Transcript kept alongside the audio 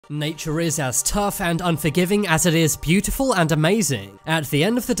Nature is as tough and unforgiving as it is beautiful and amazing. At the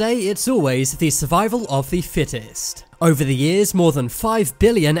end of the day, it's always the survival of the fittest. Over the years, more than 5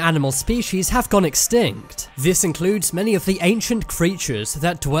 billion animal species have gone extinct. This includes many of the ancient creatures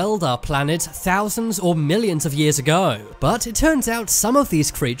that dwelled our planet thousands or millions of years ago. But it turns out some of these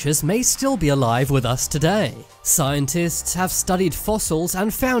creatures may still be alive with us today. Scientists have studied fossils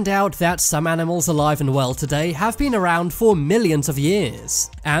and found out that some animals alive and well today have been around for millions of years.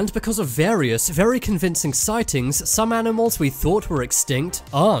 And because of various very convincing sightings, some animals we thought were extinct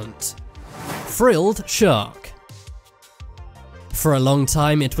aren't. Frilled shark. For a long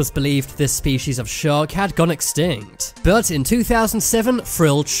time, it was believed this species of shark had gone extinct. But in 2007,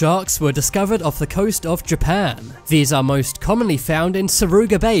 frilled sharks were discovered off the coast of Japan. These are most commonly found in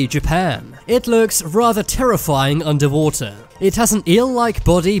Suruga Bay, Japan. It looks rather terrifying underwater. It has an eel-like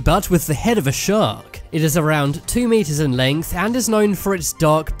body but with the head of a shark. It is around 2 meters in length and is known for its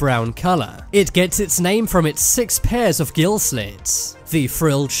dark brown color. It gets its name from its 6 pairs of gill slits. The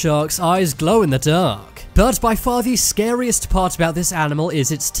frilled shark's eyes glow in the dark. But by far the scariest part about this animal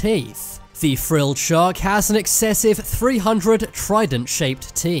is its teeth. The frilled shark has an excessive 300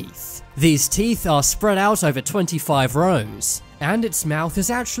 trident-shaped teeth. These teeth are spread out over 25 rows, and its mouth is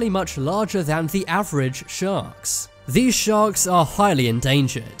actually much larger than the average shark's. These sharks are highly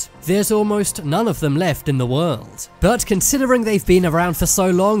endangered. There's almost none of them left in the world. But considering they've been around for so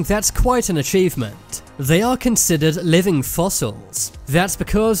long, that's quite an achievement. They are considered living fossils. That's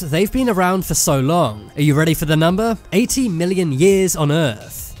because they've been around for so long. Are you ready for the number? 80 million years on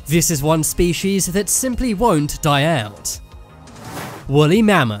Earth. This is one species that simply won't die out. Woolly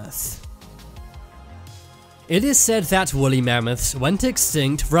mammoth. It is said that woolly mammoths went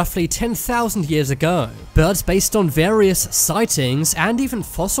extinct roughly 10,000 years ago, but based on various sightings and even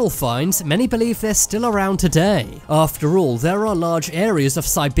fossil finds, many believe they're still around today. After all, there are large areas of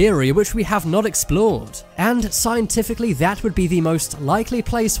Siberia which we have not explored, and scientifically that would be the most likely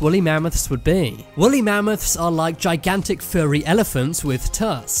place woolly mammoths would be. Woolly mammoths are like gigantic furry elephants with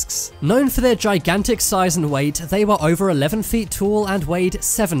tusks. Known for their gigantic size and weight, they were over 11 feet tall and weighed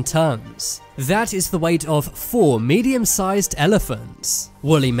 7 tons. That is the weight of 4 medium-sized elephants.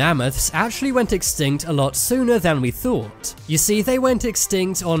 Woolly mammoths actually went extinct a lot sooner than we thought. You see, they went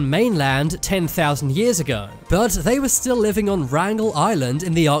extinct on mainland 10,000 years ago, but they were still living on Wrangel Island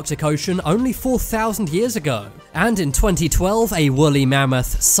in the Arctic Ocean only 4,000 years ago. And in 2012, a woolly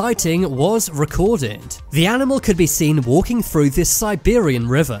mammoth sighting was recorded. The animal could be seen walking through this Siberian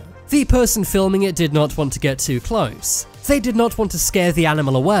river. The person filming it did not want to get too close. They did not want to scare the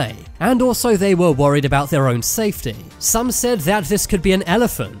animal away, and also they were worried about their own safety. Some said that this could be an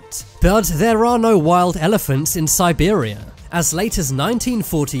elephant, but there are no wild elephants in Siberia. As late as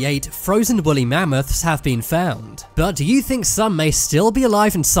 1948, frozen woolly mammoths have been found. But do you think some may still be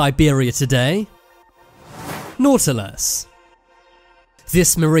alive in Siberia today? Nautilus.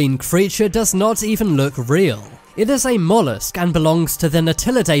 This marine creature does not even look real. It is a mollusk and belongs to the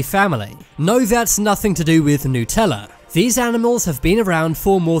Nautilidae family. No, that's nothing to do with Nutella. These animals have been around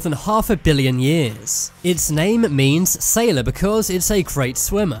for more than 500 million years. Its name means sailor because it's a great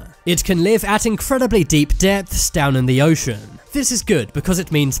swimmer. It can live at incredibly deep depths down in the ocean. This is good because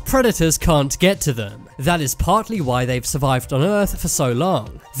it means predators can't get to them. That is partly why they've survived on Earth for so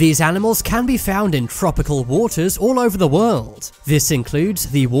long. These animals can be found in tropical waters all over the world. This includes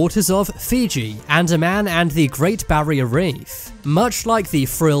the waters of Fiji, Andaman, and the Great Barrier Reef. Much like the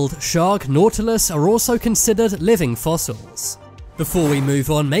frilled shark, Nautilus are also considered living fossils. Before we move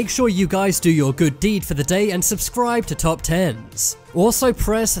on, make sure you guys do your good deed for the day and subscribe to Top 10s. Also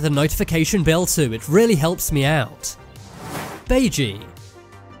press the notification bell too, it really helps me out. Beige.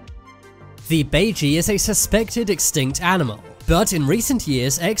 The beige is a suspected extinct animal, but in recent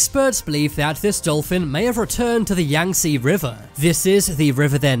years experts believe that this dolphin may have returned to the Yangtze River. This is the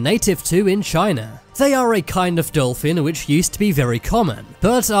river they're native to in China. They are a kind of dolphin which used to be very common,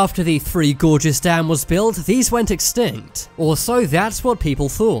 but after the Three Gorges Dam was built, these went extinct. Or so that's what people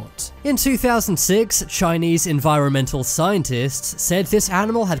thought. In 2006, Chinese environmental scientists said this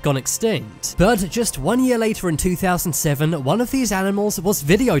animal had gone extinct, but just 1 year later in 2007, one of these animals was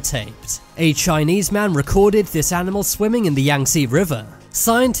videotaped. A Chinese man recorded this animal swimming in the Yangtze River.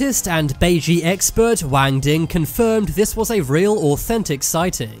 Scientist and beige expert Wang Ding confirmed this was a real, authentic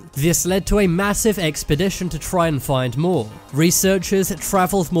sighting. This led to a massive expedition to try and find more. Researchers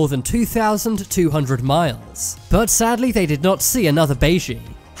traveled more than 2,200 miles, but sadly they did not see another beige.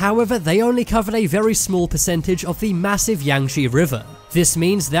 However, they only covered a very small percentage of the massive Yangtze River. This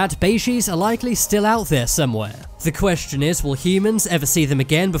means that beiges are likely still out there somewhere. The question is, will humans ever see them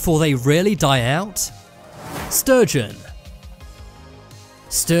again before they really die out? Sturgeon.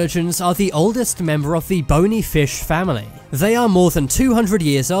 Sturgeons are the oldest member of the bony fish family. They are more than 200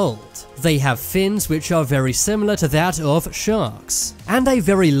 years old. They have fins which are very similar to that of sharks, and a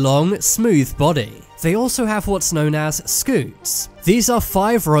very long, smooth body. They also have what's known as scutes. These are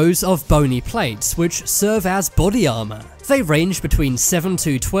 5 rows of bony plates which serve as body armor. They range between 7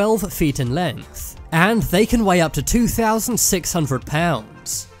 to 12 feet in length, and they can weigh up to 2,600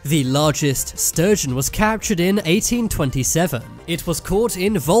 pounds. The largest sturgeon was captured in 1827. It was caught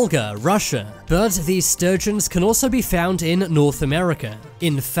in Volga, Russia, but these sturgeons can also be found in North America.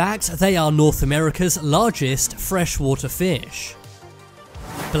 In fact, they are North America's largest freshwater fish.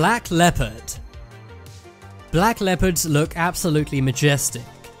 Black leopard. Black leopards look absolutely majestic,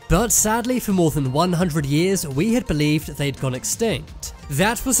 but sadly for more than 100 years we had believed they'd gone extinct.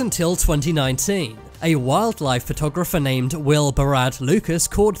 That was until 2019. A wildlife photographer named Will Barad Lucas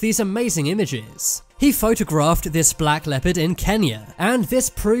caught these amazing images. He photographed this black leopard in Kenya, and this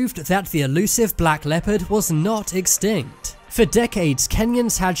proved that the elusive black leopard was not extinct. For decades,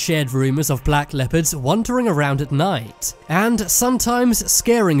 Kenyans had shared rumors of black leopards wandering around at night, and sometimes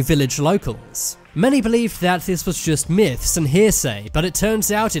scaring village locals. Many believed that this was just myths and hearsay, but it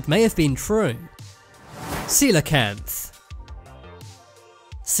turns out it may have been true. Coelacanth.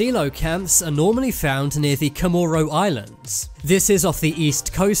 Coelacanths are normally found near the Comoro Islands. This is off the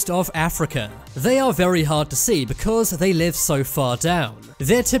east coast of Africa. They are very hard to see because they live so far down.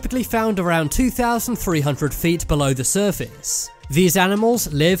 They're typically found around 2,300 feet below the surface. These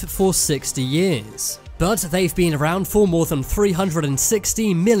animals live for 60 years, but they've been around for more than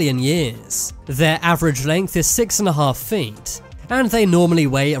 360 million years. Their average length is 6.5 feet, and they normally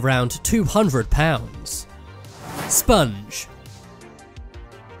weigh around 200 pounds. Sponge.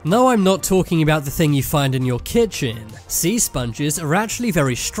 No, I'm not talking about the thing you find in your kitchen. Sea sponges are actually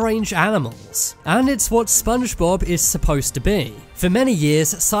very strange animals, and it's what SpongeBob is supposed to be. For many years,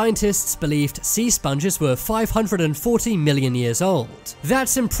 scientists believed sea sponges were 540 million years old.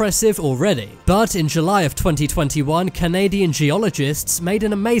 That's impressive already, but in July of 2021, Canadian geologists made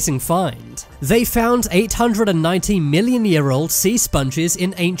an amazing find. They found 890 million-year-old sea sponges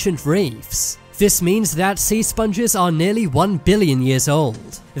in ancient reefs. This means that sea sponges are nearly 1 billion years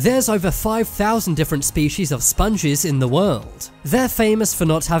old. There's over 5,000 different species of sponges in the world. They're famous for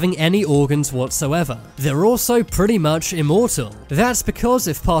not having any organs whatsoever. They're also pretty much immortal. That's because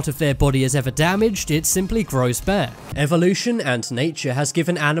if part of their body is ever damaged, it simply grows back. Evolution and nature has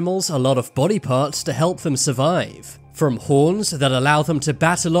given animals a lot of body parts to help them survive. From horns that allow them to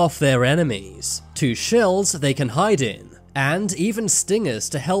battle off their enemies, to shells they can hide in, and even stingers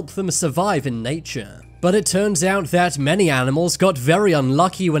to help them survive in nature. But it turns out that many animals got very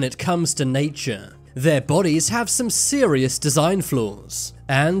unlucky when it comes to nature. Their bodies have some serious design flaws,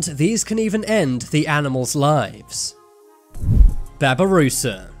 and these can even end the animals' lives.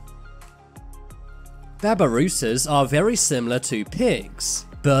 Babirusa. Babirusas are very similar to pigs,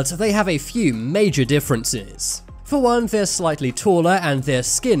 but they have a few major differences. For one, they're slightly taller and their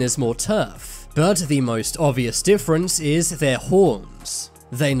skin is more tough. But the most obvious difference is their horns.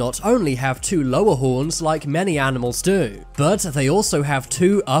 They not only have 2 lower horns like many animals do, but they also have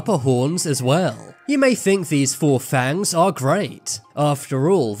 2 upper horns as well. You may think these 4 fangs are great. After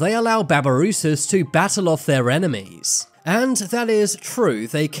all, they allow Babirusas to battle off their enemies. And that is true,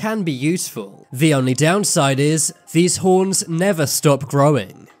 they can be useful. The only downside is, these horns never stop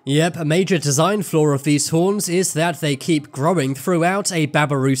growing. Yep, a major design flaw of these horns is that they keep growing throughout a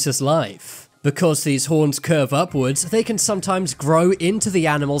Babirusa's life. Because these horns curve upwards, they can sometimes grow into the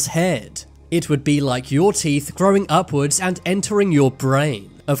animal's head. It would be like your teeth growing upwards and entering your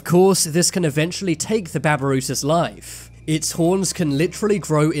brain. Of course, this can eventually take the Babirusa's life. Its horns can literally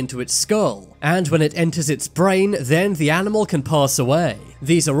grow into its skull, and when it enters its brain, then the animal can pass away.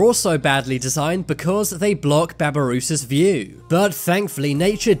 These are also badly designed because they block Babirusa's view. But thankfully,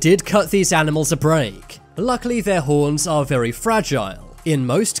 nature did cut these animals a break. Luckily, their horns are very fragile. In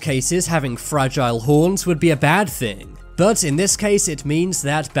most cases, having fragile horns would be a bad thing, but in this case it means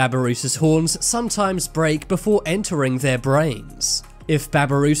that Babirusa's horns sometimes break before entering their brains. If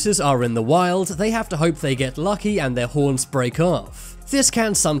Babirusas are in the wild, they have to hope they get lucky and their horns break off. This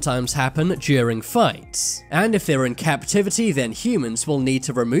can sometimes happen during fights, and if they're in captivity then humans will need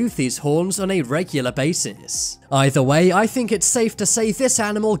to remove these horns on a regular basis. Either way, I think it's safe to say this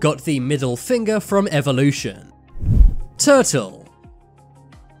animal got the middle finger from evolution. Turtle.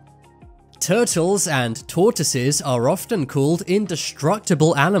 Turtles and tortoises are often called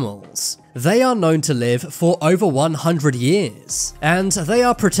indestructible animals. They are known to live for over 100 years, and they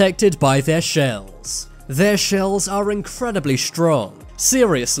are protected by their shells. Their shells are incredibly strong,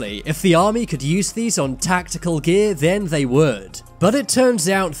 Seriously, if the army could use these on tactical gear, then they would. But it turns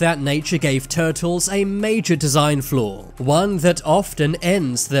out that nature gave turtles a major design flaw, one that often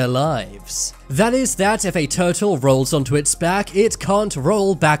ends their lives. That is that if a turtle rolls onto its back, it can't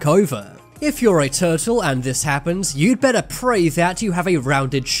roll back over. If you're a turtle and this happens, you'd better pray that you have a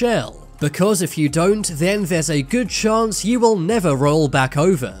rounded shell, because if you don't, then there's a good chance you will never roll back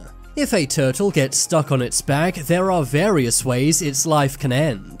over. If a turtle gets stuck on its back, there are various ways its life can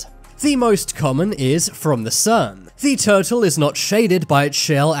end. The most common is from the sun. The turtle is not shaded by its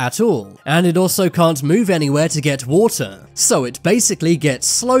shell at all, and it also can't move anywhere to get water, so it basically gets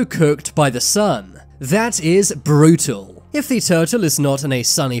slow cooked by the sun. That is brutal. If the turtle is not in a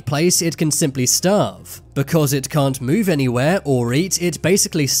sunny place, it can simply starve. Because it can't move anywhere or eat, it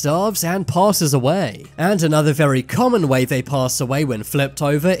basically starves and passes away. And another very common way they pass away when flipped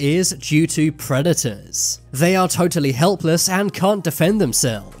over is due to predators. They are totally helpless and can't defend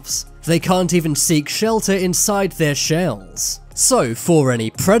themselves. They can't even seek shelter inside their shells. So for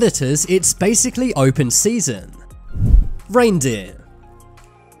any predators, it's basically open season. Reindeer.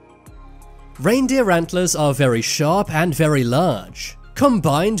 Reindeer antlers are very sharp and very large.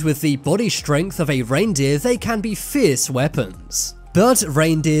 Combined with the body strength of a reindeer, they can be fierce weapons. But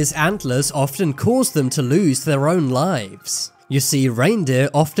reindeer's antlers often cause them to lose their own lives. You see, reindeer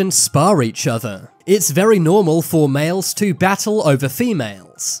often spar each other. It's very normal for males to battle over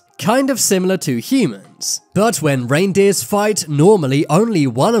females, kind of similar to humans. But when reindeers fight, normally only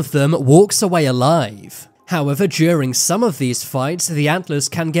one of them walks away alive. However, during some of these fights, the antlers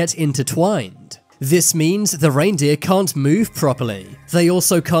can get intertwined. This means the reindeer can't move properly. They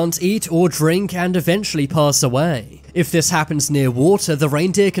also can't eat or drink and eventually pass away. If this happens near water, the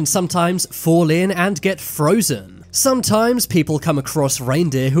reindeer can sometimes fall in and get frozen. Sometimes people come across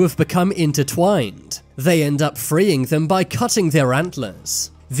reindeer who have become intertwined. They end up freeing them by cutting their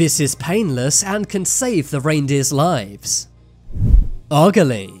antlers. This is painless and can save the reindeer's lives.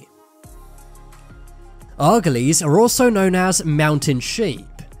 Argali. Argalis are also known as mountain sheep.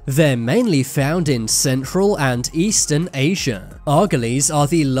 They're mainly found in Central and Eastern Asia. Argalis are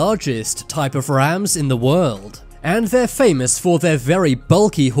the largest type of rams in the world, and they're famous for their very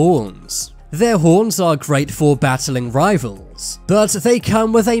bulky horns. Their horns are great for battling rivals, but they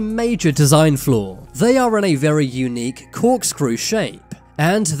come with a major design flaw. They are in a very unique corkscrew shape,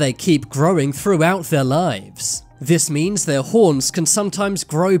 and they keep growing throughout their lives. This means their horns can sometimes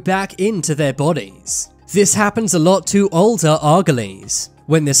grow back into their bodies. This happens a lot to older Argalis.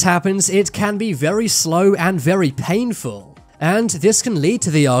 When this happens, it can be very slow and very painful, and this can lead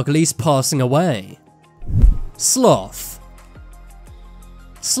to the Argalis passing away. Sloth.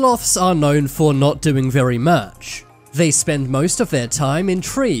 Sloths are known for not doing very much. They spend most of their time in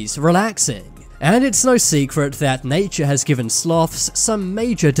trees relaxing, and it's no secret that nature has given sloths some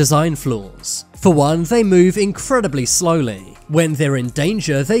major design flaws. For one, they move incredibly slowly. When they're in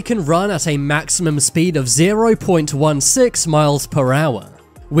danger, they can run at a maximum speed of 0.16 miles per hour,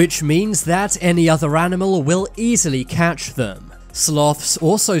 which means that any other animal will easily catch them. Sloths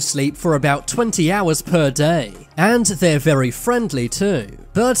also sleep for about 20 hours per day, and they're very friendly too.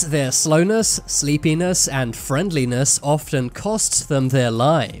 But their slowness, sleepiness, and friendliness often costs them their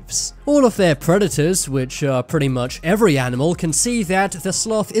lives. All of their predators, which are pretty much every animal, can see that the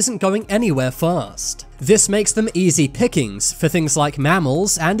sloth isn't going anywhere fast. This makes them easy pickings for things like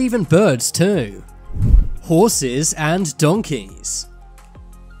mammals and even birds too. Horses and donkeys.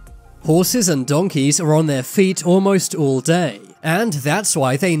 Horses and donkeys are on their feet almost all day, and that's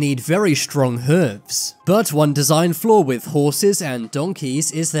why they need very strong hooves. But one design flaw with horses and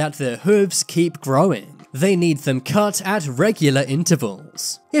donkeys is that their hooves keep growing. They need them cut at regular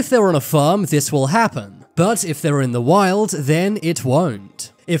intervals. If they're on a farm, this will happen, but if they're in the wild, then it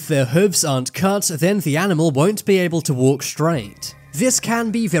won't. If their hooves aren't cut, then the animal won't be able to walk straight. This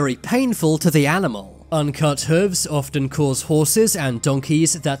can be very painful to the animal. Uncut hooves often cause horses and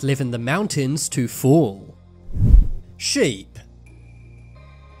donkeys that live in the mountains to fall. Sheep.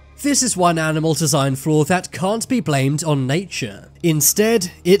 This is one animal design flaw that can't be blamed on nature. Instead,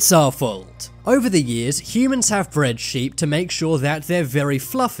 it's our fault. Over the years, humans have bred sheep to make sure that they're very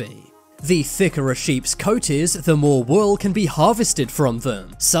fluffy. The thicker a sheep's coat is, the more wool can be harvested from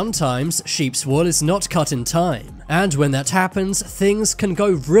them. Sometimes, sheep's wool is not cut in time, and when that happens, things can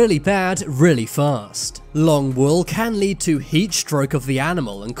go really bad really fast. Long wool can lead to heat stroke of the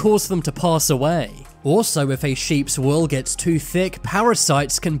animal and cause them to pass away. Also, if a sheep's wool gets too thick,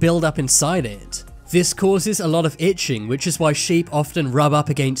 parasites can build up inside it. This causes a lot of itching, which is why sheep often rub up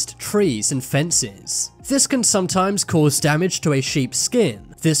against trees and fences. This can sometimes cause damage to a sheep's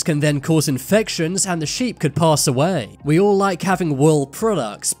skin. This can then cause infections and the sheep could pass away. We all like having wool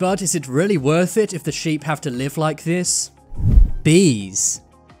products, but is it really worth it if the sheep have to live like this? Bees.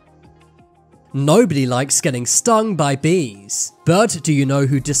 Nobody likes getting stung by bees. But do you know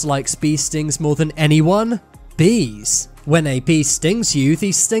who dislikes bee stings more than anyone? Bees. When a bee stings you,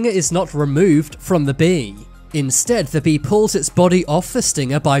 the stinger is not removed from the bee. Instead, the bee pulls its body off the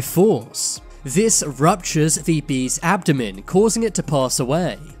stinger by force. This ruptures the bee's abdomen, causing it to pass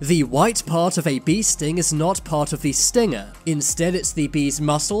away. The white part of a bee sting is not part of the stinger. Instead, it's the bee's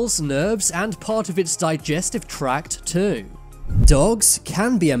muscles, nerves, and part of its digestive tract too. Dogs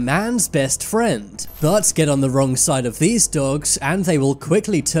can be a man's best friend, but get on the wrong side of these dogs and they will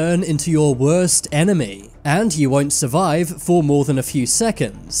quickly turn into your worst enemy, and you won't survive for more than a few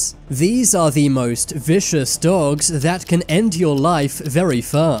seconds. These are the most vicious dogs that can end your life very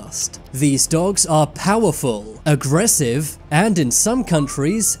fast. These dogs are powerful, aggressive, and in some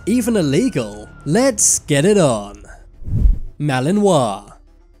countries, even illegal. Let's get it on. Malinois.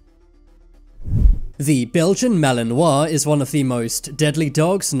 The Belgian Malinois is one of the most deadly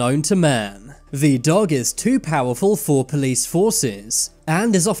dogs known to man. The dog is too powerful for police forces,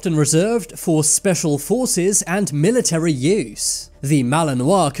 and is often reserved for special forces and military use. The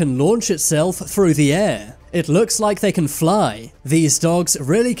Malinois can launch itself through the air. It looks like they can fly. These dogs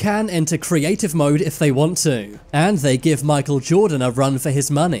really can enter creative mode if they want to, and they give Michael Jordan a run for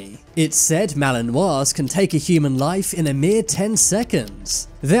his money. It's said Malinois can take a human life in a mere 10 seconds.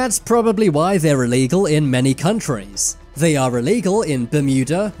 That's probably why they're illegal in many countries. They are illegal in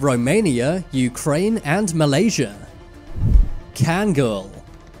Bermuda, Romania, Ukraine, and Malaysia. Kangal.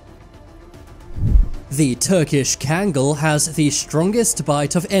 The Turkish Kangal has the strongest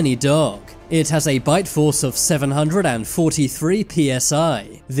bite of any dog. It has a bite force of 743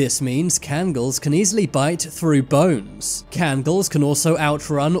 psi. This means Kangals can easily bite through bones. Kangals can also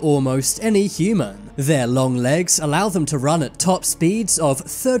outrun almost any human. Their long legs allow them to run at top speeds of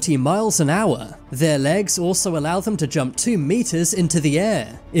 30 miles an hour. Their legs also allow them to jump 2 meters into the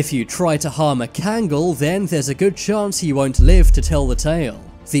air. If you try to harm a Kangal, then there's a good chance you won't live to tell the tale.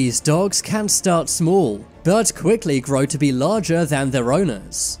 These dogs can start small, but quickly grow to be larger than their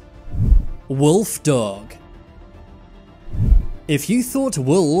owners. Wolf dog. If you thought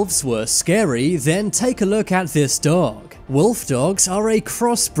wolves were scary, then take a look at this dog. Wolf dogs are a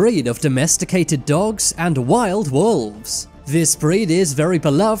crossbreed of domesticated dogs and wild wolves. This breed is very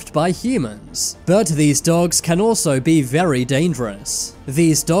beloved by humans, but these dogs can also be very dangerous.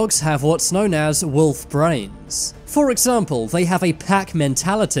 These dogs have what's known as wolf brains. For example, they have a pack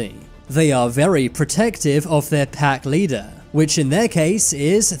mentality. They are very protective of their pack leader, which in their case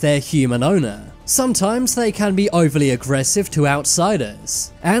is their human owner. Sometimes they can be overly aggressive to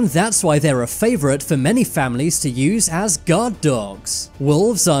outsiders, and that's why they're a favorite for many families to use as guard dogs.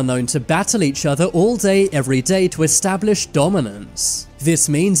 Wolves are known to battle each other all day every day to establish dominance. This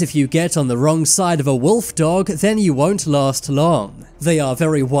means if you get on the wrong side of a wolf dog, then you won't last long. They are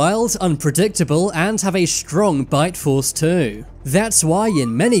very wild, unpredictable, and have a strong bite force too. That's why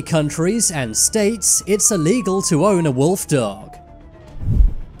in many countries and states, it's illegal to own a wolf dog.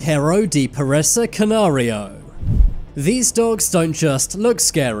 Perro de Presa Canario. These dogs don't just look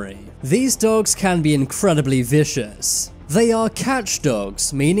scary. These dogs can be incredibly vicious. They are catch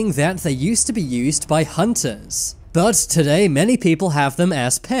dogs, meaning that they used to be used by hunters. But today many people have them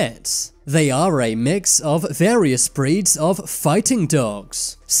as pets. They are a mix of various breeds of fighting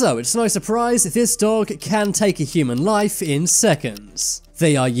dogs. So it's no surprise this dog can take a human life in seconds.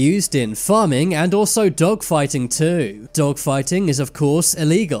 They are used in farming and also dogfighting too. Dogfighting is of course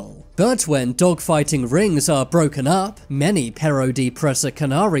illegal. But when dogfighting rings are broken up, many Perro de Presa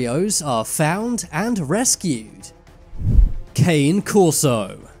Canarios are found and rescued. Cane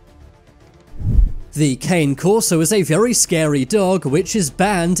Corso. The Cane Corso is a very scary dog which is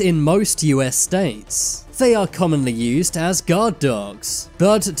banned in most US states. They are commonly used as guard dogs,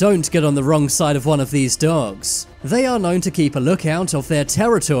 but don't get on the wrong side of one of these dogs. They are known to keep a lookout of their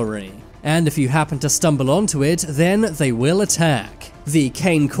territory, and if you happen to stumble onto it, then they will attack. The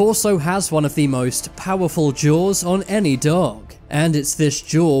Cane Corso has one of the most powerful jaws on any dog, and it's this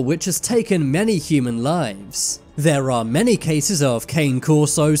jaw which has taken many human lives. There are many cases of Cane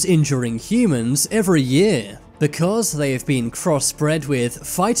Corsos injuring humans every year. Because they have been crossbred with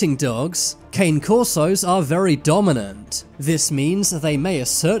fighting dogs, Cane Corsos are very dominant. This means they may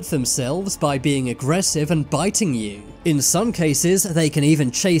assert themselves by being aggressive and biting you. In some cases, they can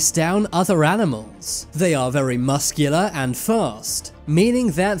even chase down other animals. They are very muscular and fast, meaning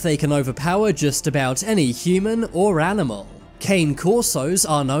that they can overpower just about any human or animal. Cane Corsos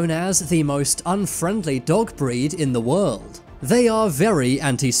are known as the most unfriendly dog breed in the world. They are very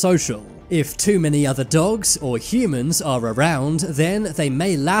antisocial. If too many other dogs or humans are around, then they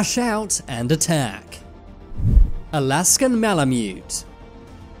may lash out and attack. Alaskan Malamute.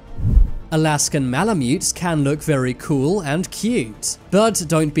 Alaskan Malamutes can look very cool and cute, but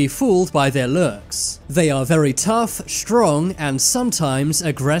don't be fooled by their looks. They are very tough, strong, and sometimes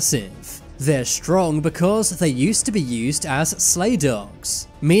aggressive. They're strong because they used to be used as sleigh dogs,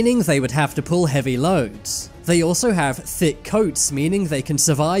 meaning they would have to pull heavy loads. They also have thick coats, meaning they can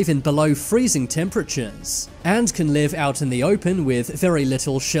survive in below freezing temperatures, and can live out in the open with very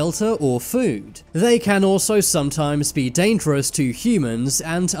little shelter or food. They can also sometimes be dangerous to humans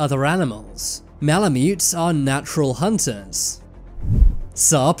and other animals. Malamutes are natural hunters.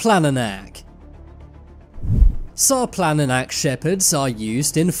 Sarplaninac. Sarplaninac shepherds are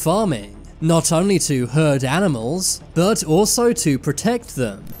used in farming, not only to herd animals, but also to protect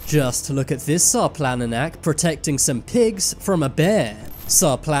them. Just look at this Sarplaninac protecting some pigs from a bear.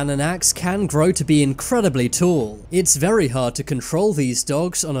 Sarplaninacs can grow to be incredibly tall. It's very hard to control these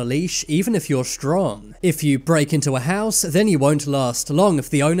dogs on a leash even if you're strong. If you break into a house, then you won't last long if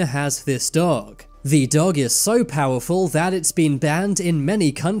the owner has this dog. The dog is so powerful that it's been banned in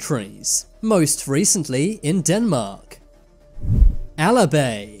many countries, most recently in Denmark.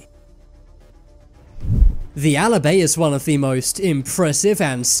 Alabay. The Alabay is one of the most impressive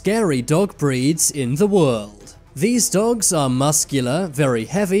and scary dog breeds in the world. These dogs are muscular, very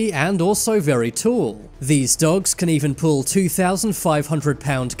heavy, and also very tall. These dogs can even pull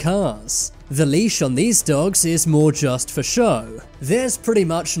 2,500-pound cars. The leash on these dogs is more just for show. There's pretty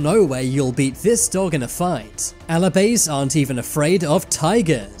much no way you'll beat this dog in a fight. Alabays aren't even afraid of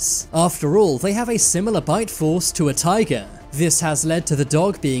tigers. After all, they have a similar bite force to a tiger. This has led to the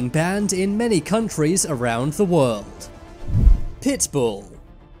dog being banned in many countries around the world. Pitbull.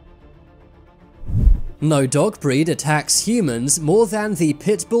 No dog breed attacks humans more than the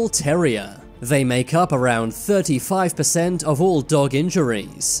Pitbull Terrier. They make up around 35% of all dog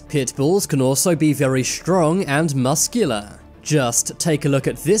injuries. Pitbulls can also be very strong and muscular. Just take a look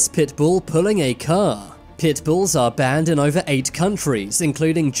at this pitbull pulling a car. Pitbulls are banned in over 8 countries,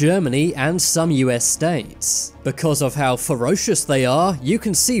 including Germany and some US states. Because of how ferocious they are, you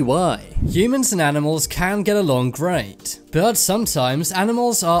can see why. Humans and animals can get along great, but sometimes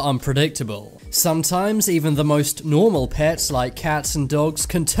animals are unpredictable. Sometimes even the most normal pets like cats and dogs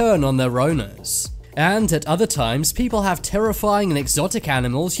can turn on their owners. And at other times, people have terrifying and exotic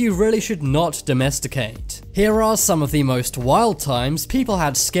animals you really should not domesticate. Here are some of the most wild times people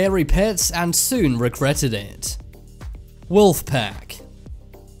had scary pets and soon regretted it. Wolfpack.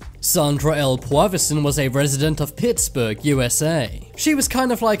 Sandra L. Poivison was a resident of Pittsburgh, USA. She was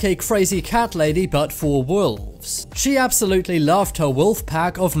kind of like a crazy cat lady but for wolves. She absolutely loved her wolf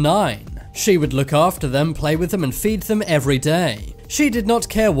pack of 9. She would look after them, play with them, and feed them every day. She did not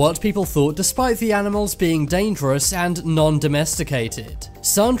care what people thought despite the animals being dangerous and non-domesticated.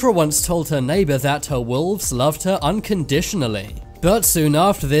 Sandra once told her neighbor that her wolves loved her unconditionally. But soon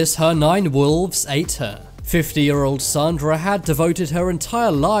after this, her 9 wolves ate her. 50-year-old Sandra had devoted her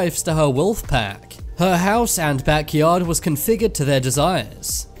entire lives to her wolf pack. Her house and backyard was configured to their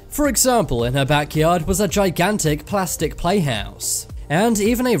desires. For example, in her backyard was a gigantic plastic playhouse, and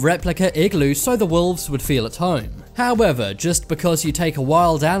even a replica igloo so the wolves would feel at home. However, just because you take a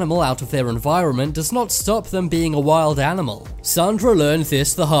wild animal out of their environment does not stop them being a wild animal. Sandra learned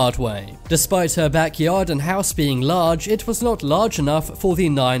this the hard way. Despite her backyard and house being large, it was not large enough for the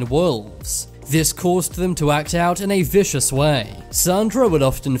 9 wolves. This caused them to act out in a vicious way. Sandra would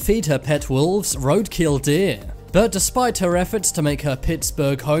often feed her pet wolves roadkill deer. But despite her efforts to make her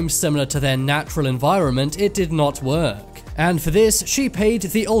Pittsburgh home similar to their natural environment, it did not work. And for this, she paid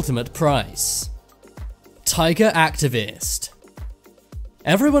the ultimate price. Tiger activist.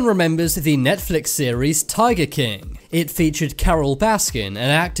 Everyone remembers the Netflix series Tiger King. It featured Carole Baskin,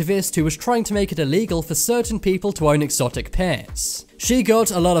 an activist who was trying to make it illegal for certain people to own exotic pets. She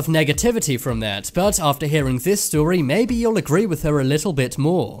got a lot of negativity from that, but after hearing this story, maybe you'll agree with her a little bit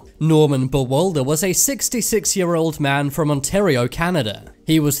more. Norman Burwalder was a 66-year-old man from Ontario, Canada.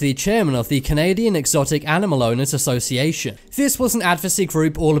 He was the chairman of the Canadian Exotic Animal Owners Association. This was an advocacy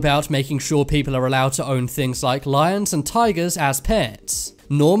group all about making sure people are allowed to own things like lions and tigers as pets.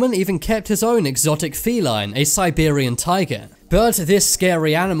 Norman even kept his own exotic feline, a Siberian tiger. But this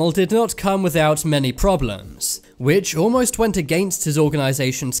scary animal did not come without many problems, which almost went against his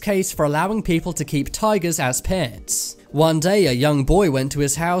organization's case for allowing people to keep tigers as pets. One day, a young boy went to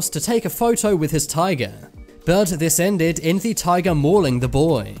his house to take a photo with his tiger, but this ended in the tiger mauling the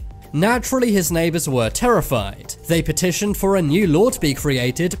boy. Naturally, his neighbors were terrified. They petitioned for a new law to be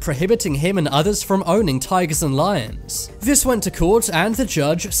created prohibiting him and others from owning tigers and lions. This went to court and the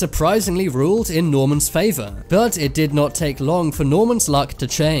judge surprisingly ruled in Norman's favor, but it did not take long for Norman's luck to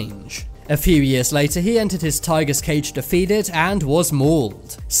change. A few years later, he entered his tiger's cage defeated and was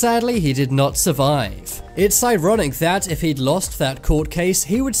mauled. Sadly, he did not survive. It's ironic that if he'd lost that court case,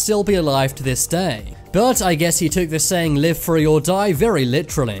 he would still be alive to this day. But I guess he took the saying live free or die very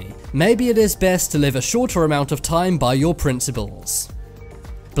literally. Maybe it is best to live a shorter amount of time by your principles.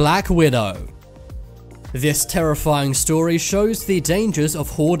 Black Widow. This terrifying story shows the dangers of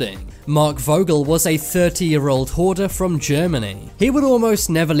hoarding. Mark Vogel was a 30-year-old hoarder from Germany. He would almost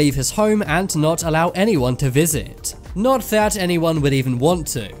never leave his home and not allow anyone to visit. Not that anyone would even want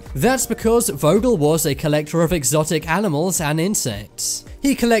to. That's because Vogel was a collector of exotic animals and insects.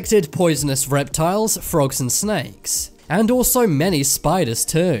 He collected poisonous reptiles, frogs and snakes, and also many spiders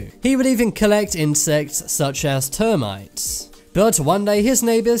too. He would even collect insects such as termites. But one day his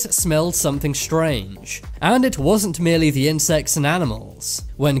neighbors smelled something strange, and it wasn't merely the insects and animals.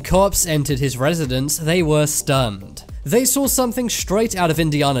 When cops entered his residence, they were stunned. They saw something straight out of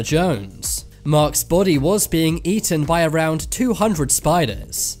Indiana Jones. Mark's body was being eaten by around 200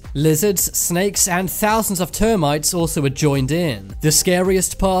 spiders. Lizards, snakes, and thousands of termites also had joined in. The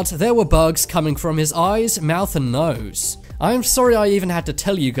scariest part, there were bugs coming from his eyes, mouth, and nose. I'm sorry I even had to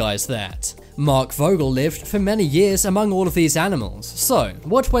tell you guys that. Mark Vogel lived for many years among all of these animals, so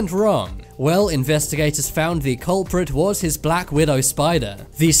what went wrong? Well, investigators found the culprit was his Black Widow spider.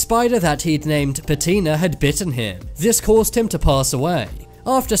 The spider that he'd named Patina had bitten him. This caused him to pass away.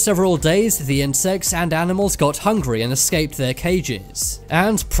 After several days, the insects and animals got hungry and escaped their cages,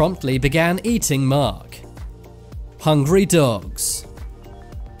 and promptly began eating Mark. Hungry dogs.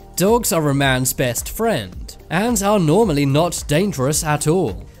 Dogs are a man's best friend, and are normally not dangerous at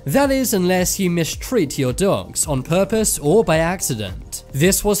all. That is, unless you mistreat your dogs on purpose or by accident.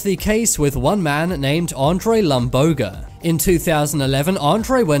 This was the case with one man named Andre Lumboga. In 2011,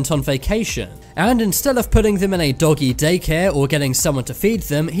 Andre went on vacation, and instead of putting them in a doggy daycare or getting someone to feed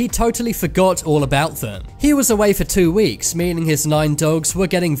them, he totally forgot all about them. He was away for 2 weeks, meaning his 9 dogs were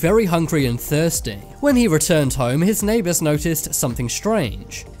getting very hungry and thirsty. When he returned home, his neighbors noticed something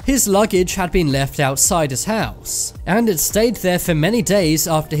strange. His luggage had been left outside his house, and it stayed there for many days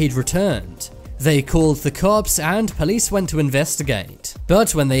after he'd returned. They called the cops and police went to investigate.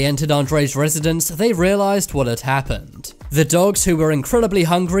 But when they entered Andre's residence, they realized what had happened. The dogs, who were incredibly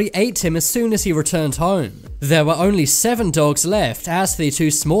hungry, ate him as soon as he returned home. There were only 7 dogs left, as the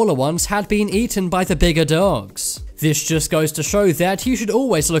 2 smaller ones had been eaten by the bigger dogs. This just goes to show that you should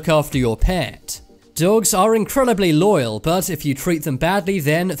always look after your pet. Dogs are incredibly loyal, but if you treat them badly,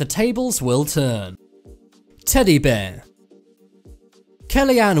 then the tables will turn. Teddy bear.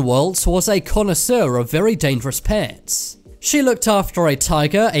 Kellyanne Waltz was a connoisseur of very dangerous pets. She looked after a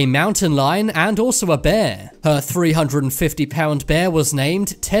tiger, a mountain lion, and also a bear. Her 350-pound bear was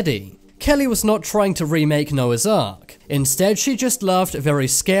named Teddy. Kelly was not trying to remake Noah's Ark. Instead, she just loved very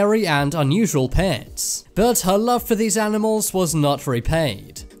scary and unusual pets. But her love for these animals was not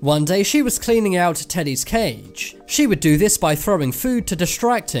repaid. One day she was cleaning out Teddy's cage. She would do this by throwing food to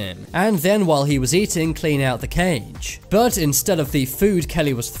distract him, and then while he was eating, clean out the cage. But instead of the food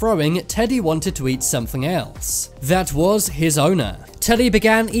Kelly was throwing, Teddy wanted to eat something else. That was his owner. Teddy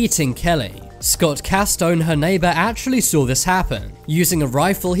began eating Kelly. Scott Castone, her neighbor, actually saw this happen. Using a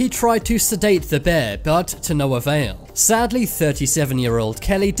rifle, he tried to sedate the bear, but to no avail. Sadly, 37-year-old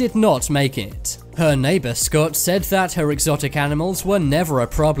Kelly did not make it. Her neighbor Scott said that her exotic animals were never a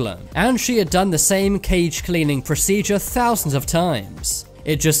problem, and she had done the same cage cleaning procedure thousands of times.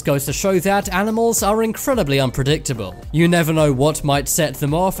 It just goes to show that animals are incredibly unpredictable. You never know what might set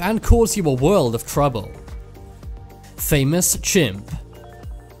them off and cause you a world of trouble. Famous chimp.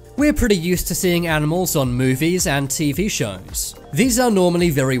 We're pretty used to seeing animals on movies and TV shows. These are normally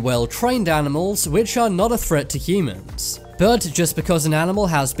very well trained animals which are not a threat to humans. But just because an animal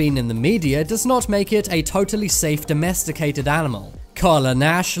has been in the media does not make it a totally safe domesticated animal. Carla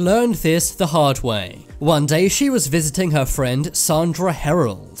Nash learned this the hard way. One day she was visiting her friend Sandra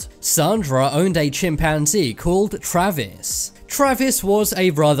Herold. Sandra owned a chimpanzee called Travis. Travis was a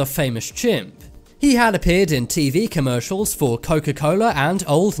rather famous chimp. He had appeared in TV commercials for Coca-Cola and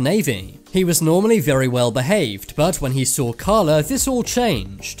Old Navy. He was normally very well behaved, but when he saw Carla, this all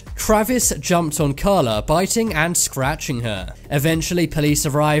changed. Travis jumped on Carla, biting and scratching her. Eventually, police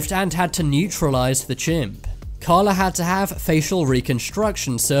arrived and had to neutralize the chimp. Carla had to have facial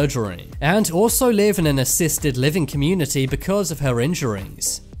reconstruction surgery, and also live in an assisted living community because of her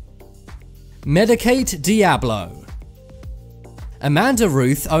injuries. Medicate Diablo. Amanda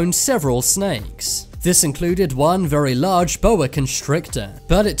Ruth owned several snakes. This included one very large boa constrictor,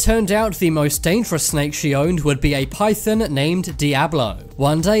 but it turned out the most dangerous snake she owned would be a python named Diablo.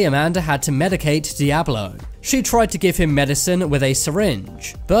 One day Amanda had to medicate Diablo. She tried to give him medicine with a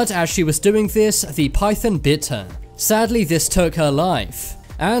syringe, but as she was doing this, the python bit her. Sadly, this took her life.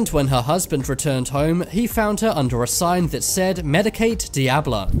 And when her husband returned home, he found her under a sign that said, "Medicate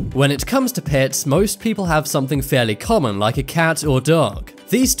Diablo." When it comes to pets, most people have something fairly common like a cat or dog.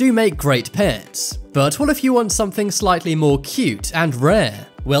 These do make great pets. But what if you want something slightly more cute and rare?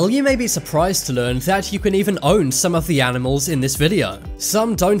 Well, you may be surprised to learn that you can even own some of the animals in this video.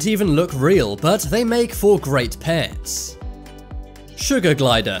 Some don't even look real, but they make for great pets. Sugar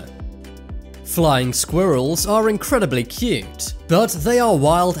glider. Flying squirrels are incredibly cute, but they are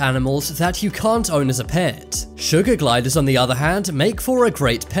wild animals that you can't own as a pet. Sugar gliders, on the other hand, make for a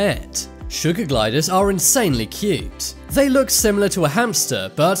great pet. Sugar gliders are insanely cute. They look similar to a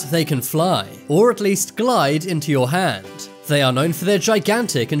hamster, but they can fly, or at least glide into your hand. They are known for their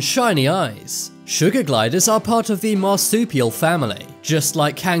gigantic and shiny eyes. Sugar gliders are part of the marsupial family, just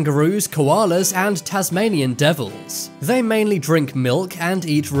like kangaroos, koalas, and Tasmanian devils. They mainly drink milk and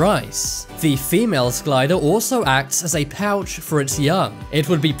eat rice. The female's glider also acts as a pouch for its young. It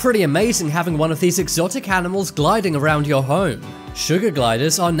would be pretty amazing having one of these exotic animals gliding around your home. Sugar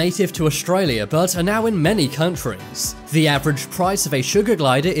gliders are native to Australia but are now in many countries. The average price of a sugar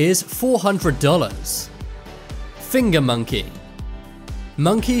glider is $400. Finger monkey.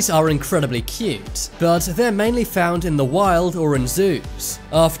 Monkeys are incredibly cute, but they're mainly found in the wild or in zoos.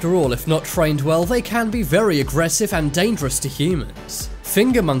 After all, if not trained well, they can be very aggressive and dangerous to humans.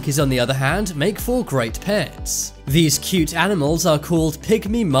 Finger monkeys, on the other hand, make for great pets. These cute animals are called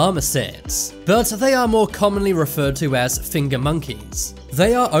pygmy marmosets, but they are more commonly referred to as finger monkeys.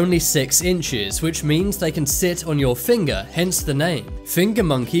 They are only 6 inches, which means they can sit on your finger, hence the name. Finger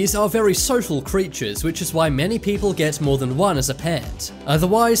monkeys are very social creatures, which is why many people get more than one as a pet.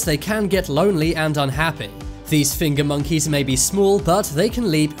 Otherwise, they can get lonely and unhappy. These finger monkeys may be small, but they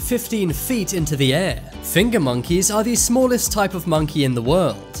can leap 15 feet into the air. Finger monkeys are the smallest type of monkey in the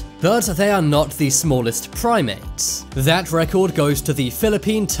world, but they are not the smallest primates. That record goes to the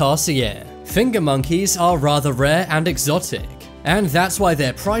Philippine tarsier. Finger monkeys are rather rare and exotic, and that's why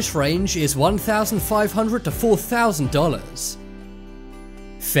their price range is $1,500 to $4,000.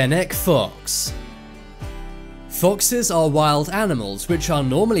 Fennec fox. Foxes are wild animals which are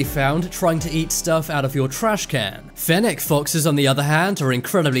normally found trying to eat stuff out of your trash can. Fennec foxes, on the other hand, are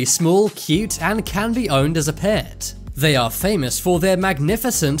incredibly small, cute, and can be owned as a pet. They are famous for their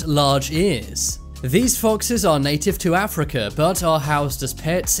magnificent large ears. These foxes are native to Africa but are housed as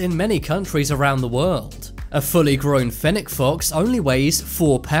pets in many countries around the world. A fully grown fennec fox only weighs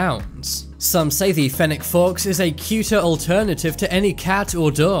 4 pounds. Some say the fennec fox is a cuter alternative to any cat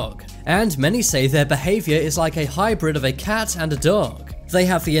or dog, and many say their behavior is like a hybrid of a cat and a dog. They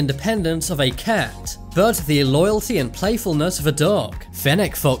have the independence of a cat, but the loyalty and playfulness of a dog.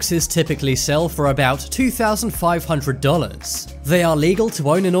 Fennec foxes typically sell for about $2,500. They are legal to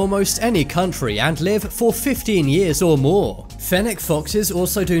own in almost any country and live for 15 years or more. Fennec foxes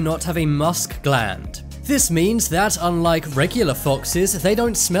also do not have a musk gland. This means that unlike regular foxes, they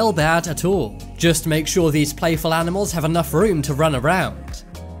don't smell bad at all. Just make sure these playful animals have enough room to run around.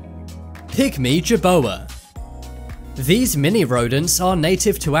 Pygmy jerboa. These mini rodents are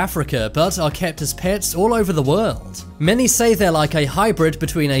native to Africa but are kept as pets all over the world. Many say they're like a hybrid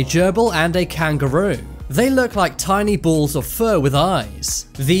between a gerbil and a kangaroo. They look like tiny balls of fur with eyes.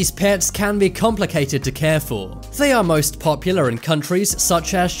 These pets can be complicated to care for. They are most popular in countries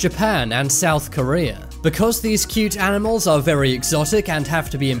such as Japan and South Korea. Because these cute animals are very exotic and have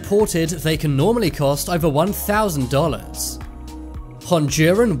to be imported, they can normally cost over $1,000.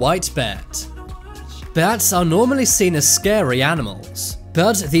 Honduran white bat. Bats are normally seen as scary animals,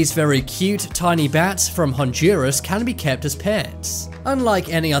 but these very cute tiny bats from Honduras can be kept as pets. Unlike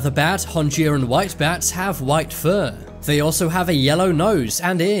any other bat, Honduran white bats have white fur. They also have a yellow nose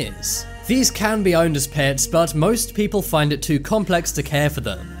and ears. These can be owned as pets, but most people find it too complex to care for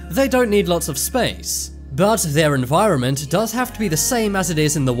them. They don't need lots of space, but their environment does have to be the same as it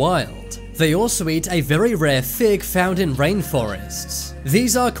is in the wild. They also eat a very rare fig found in rainforests.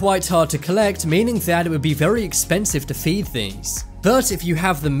 These are quite hard to collect, meaning that it would be very expensive to feed these. But if you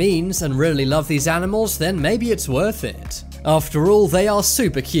have the means and really love these animals, then maybe it's worth it. After all, they are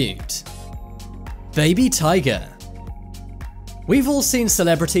super cute. Baby tiger. We've all seen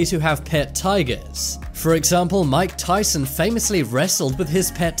celebrities who have pet tigers. For example, Mike Tyson famously wrestled with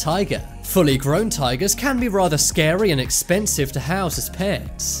his pet tiger. Fully grown tigers can be rather scary and expensive to house as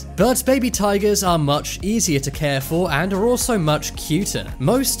pets, but baby tigers are much easier to care for and are also much cuter.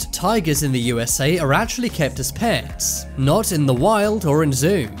 Most tigers in the USA are actually kept as pets, not in the wild or in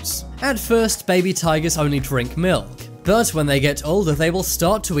zoos. At first, baby tigers only drink milk, but when they get older they will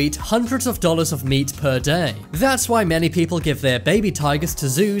start to eat hundreds of dollars of meat per day. That's why many people give their baby tigers to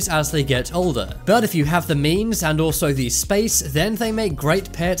zoos as they get older. But if you have the means and also the space, then they make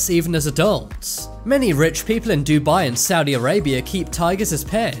great pets even as adults. Many rich people in Dubai and Saudi Arabia keep tigers as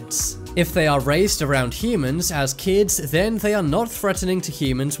pets. If they are raised around humans as kids, then they are not threatening to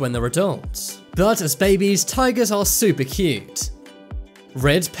humans when they're adults. But as babies, tigers are super cute.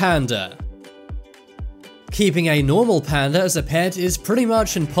 Red panda. Keeping a normal panda as a pet is pretty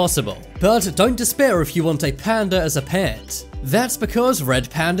much impossible, but don't despair if you want a panda as a pet. That's because red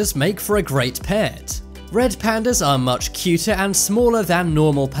pandas make for a great pet. Red pandas are much cuter and smaller than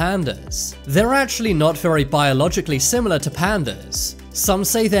normal pandas. They're actually not very biologically similar to pandas. Some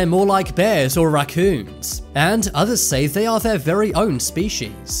say they're more like bears or raccoons, and others say they are their very own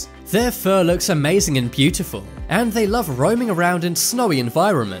species. Their fur looks amazing and beautiful, and they love roaming around in snowy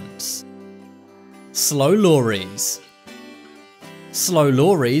environments. Slow lories. Slow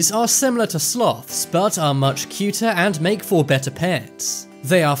lories are similar to sloths, but are much cuter and make for better pets.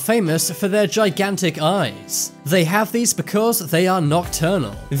 They are famous for their gigantic eyes. They have these because they are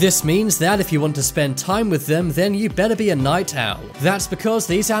nocturnal. This means that if you want to spend time with them, then you better be a night owl. That's because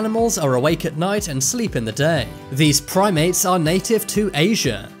these animals are awake at night and sleep in the day. These primates are native to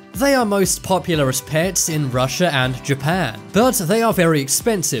Asia. They are most popular as pets in Russia and Japan, but they are very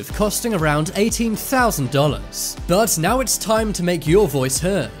expensive, costing around $18,000. But now it's time to make your voice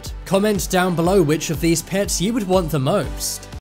heard. Comment down below which of these pets you would want the most.